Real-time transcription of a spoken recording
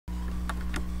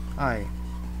Hi,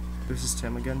 this is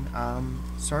Tim again.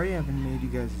 Sorry I haven't made you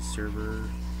guys a server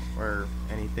or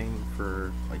anything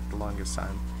for like the longest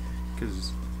time,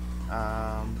 because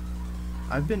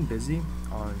I've been busy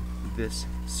on this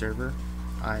server.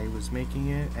 I was making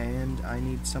it and I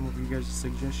need some of you guys'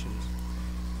 suggestions.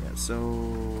 Yeah,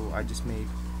 so I just made,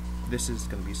 this is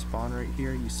gonna be spawn right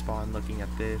here. You spawn looking at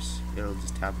this, it'll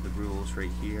just have the rules right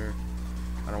here.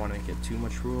 I don't want to make it too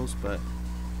much rules, but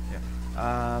yeah.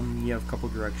 You have a couple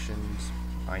directions.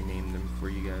 I named them for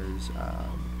you guys.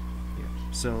 Yeah.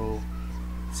 So,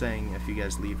 saying if you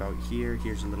guys leave out here,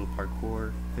 here's a little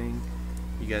parkour thing.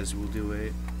 You guys will do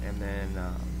it, and then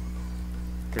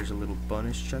there's a little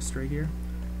bonus chest right here.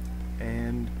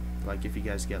 And like if you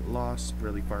guys get lost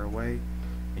really far away,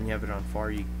 and you have it on far,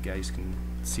 you guys can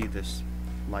see this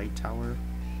light tower.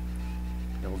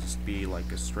 It'll just be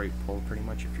like a straight pole pretty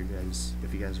much if you guys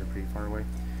are pretty far away.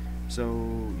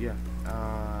 So yeah,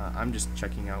 I'm just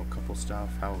checking out a couple stuff,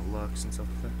 how it looks and stuff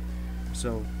like that.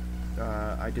 So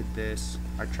I did this,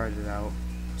 I tried it out.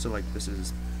 So like this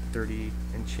is 30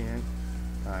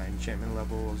 enchantment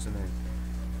levels, and then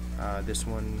this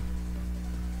one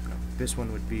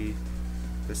would be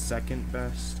the second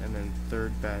best, and then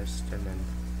third best, and then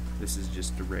this is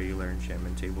just a regular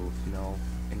enchantment table with no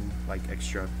like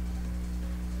extra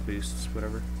boosts,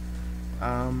 whatever.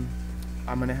 I'm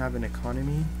gonna have an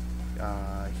economy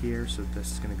here, so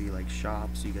this is gonna be like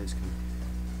shops. You guys can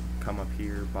come up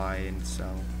here, buy and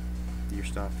sell your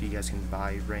stuff. You guys can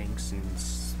buy ranks and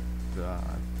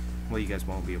well, you guys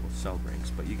won't be able to sell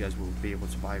ranks, but you guys will be able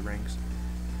to buy ranks.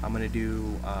 I'm gonna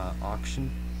do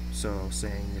auction, so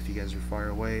saying if you guys are far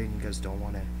away and you guys don't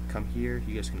want to come here,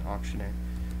 you guys can auction it,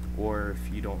 or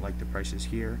if you don't like the prices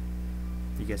here,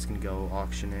 you guys can go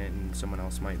auction it and someone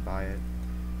else might buy it.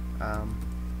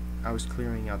 I was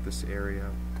clearing out this area.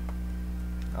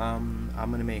 I'm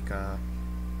gonna make a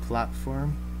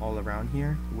platform all around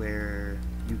here where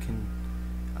you can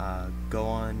go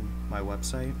on my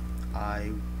website.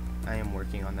 I am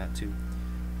working on that too.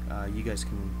 You guys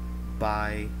can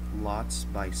buy lots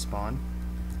by spawn,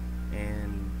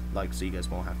 and like so you guys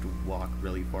won't have to walk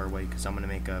really far away, because I'm gonna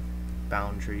make a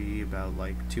boundary about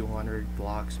like 200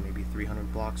 blocks, maybe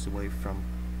 300 blocks away from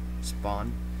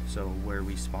spawn. So where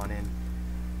we spawn in,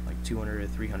 like 200 to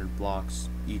 300 blocks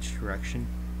each direction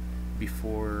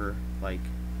before like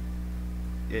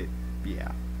it,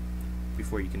 yeah,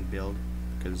 before you can build,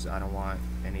 because I don't want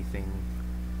anything,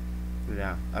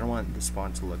 yeah, I don't want the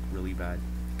spawn to look really bad,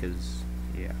 because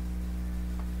yeah.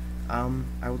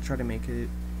 I will try to make it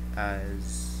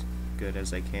as good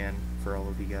as I can for all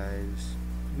of you guys.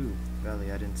 Ooh,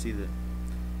 Valley, I didn't see that.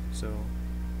 So,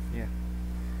 yeah.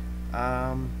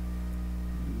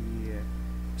 Yeah.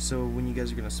 So when you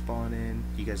guys are gonna spawn in,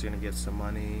 you guys are gonna get some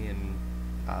money and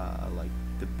like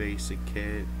the basic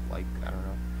kit, like I don't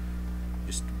know,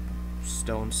 just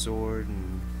stone sword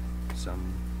and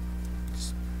some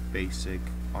just basic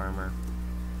armor.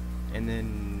 And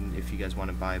then if you guys want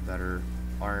to buy better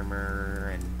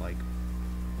armor and like,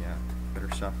 yeah, better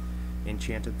stuff,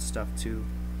 enchanted stuff too.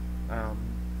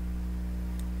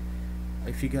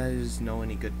 If you guys know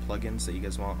any good plugins that you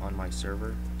guys want on my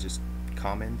server, just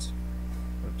comment.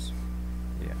 Oops.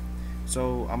 Yeah.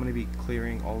 So I'm gonna be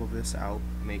clearing all of this out,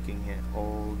 making it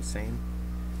all the same.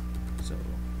 So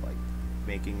like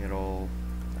making it all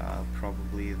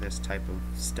probably this type of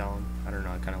stone. I don't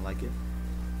know, I kind of like it.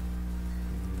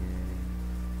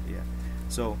 Yeah.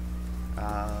 So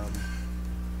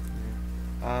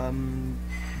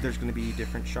there's gonna be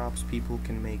different shops. People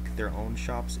can make their own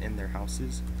shops in their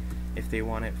houses if they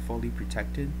want it fully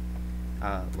protected,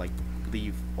 like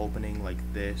leave opening like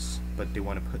this, but they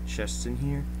want to put chests in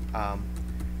here.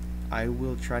 I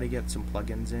will try to get some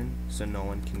plugins in so no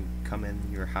one can come in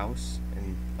your house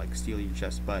and like steal your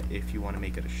chest. But if you want to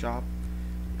make it a shop,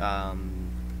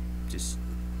 just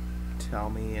tell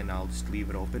me and I'll just leave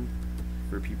it open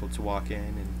for people to walk in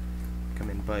and come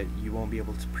in. But you won't be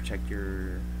able to protect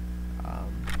your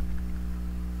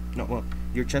no, well,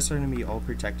 your chests are going to be all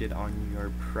protected on your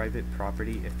private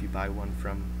property if you buy one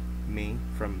from me,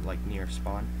 from like near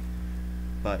spawn.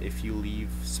 But if you leave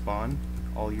spawn,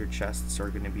 all your chests are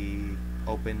going to be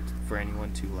open for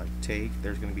anyone to like take.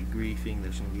 There's going to be griefing,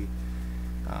 there's going to be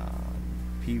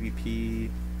PvP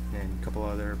and a couple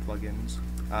other plugins.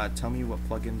 Tell me what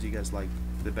plugins you guys like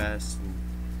the best, and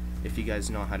if you guys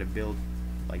know how to build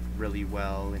like really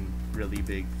well and really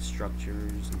big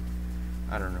structures, and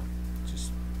I don't know,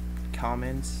 just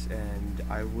comments and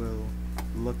I will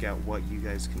look at what you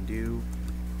guys can do.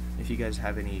 If you guys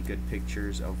have any good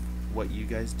pictures of what you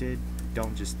guys did,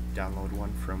 don't just download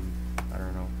one from, I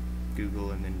don't know, Google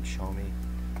and then show me.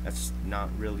 That's not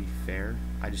really fair.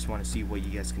 I just want to see what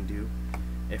you guys can do.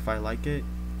 If I like it,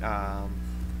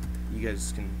 you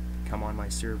guys can come on my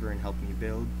server and help me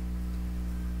build.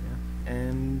 Yeah.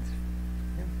 And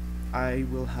yeah, I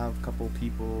will have a couple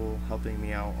people helping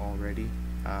me out already,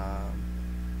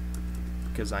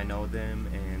 because I know them,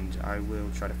 and I will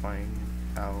try to find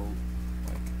out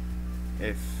like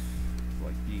if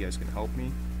like you guys can help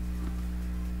me.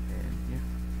 And yeah.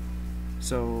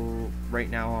 So right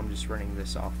now I'm just running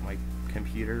this off my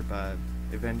computer, but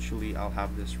eventually I'll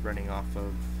have this running off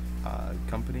of a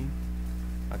company.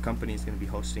 A company is going to be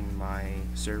hosting my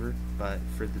server, but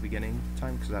for the beginning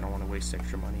time, because I don't want to waste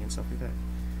extra money and stuff like that,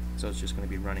 so it's just going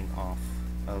to be running off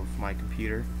of my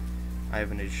computer. I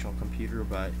have an additional computer,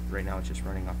 but right now it's just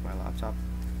running off my laptop,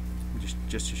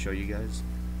 just to show you guys.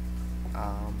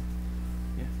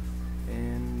 Yeah,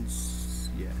 and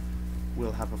yeah,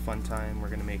 we'll have a fun time. We're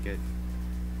gonna make it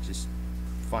just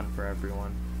fun for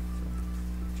everyone.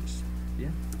 So just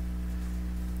yeah.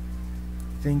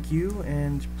 Thank you,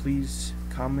 and please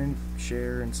comment,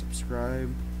 share, and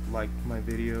subscribe. Like my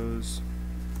videos.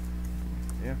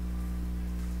 Yeah.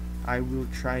 I will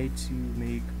try to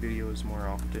make videos more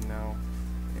often now.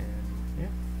 And yeah.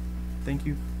 Thank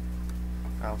you.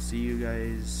 I'll see you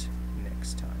guys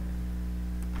next time.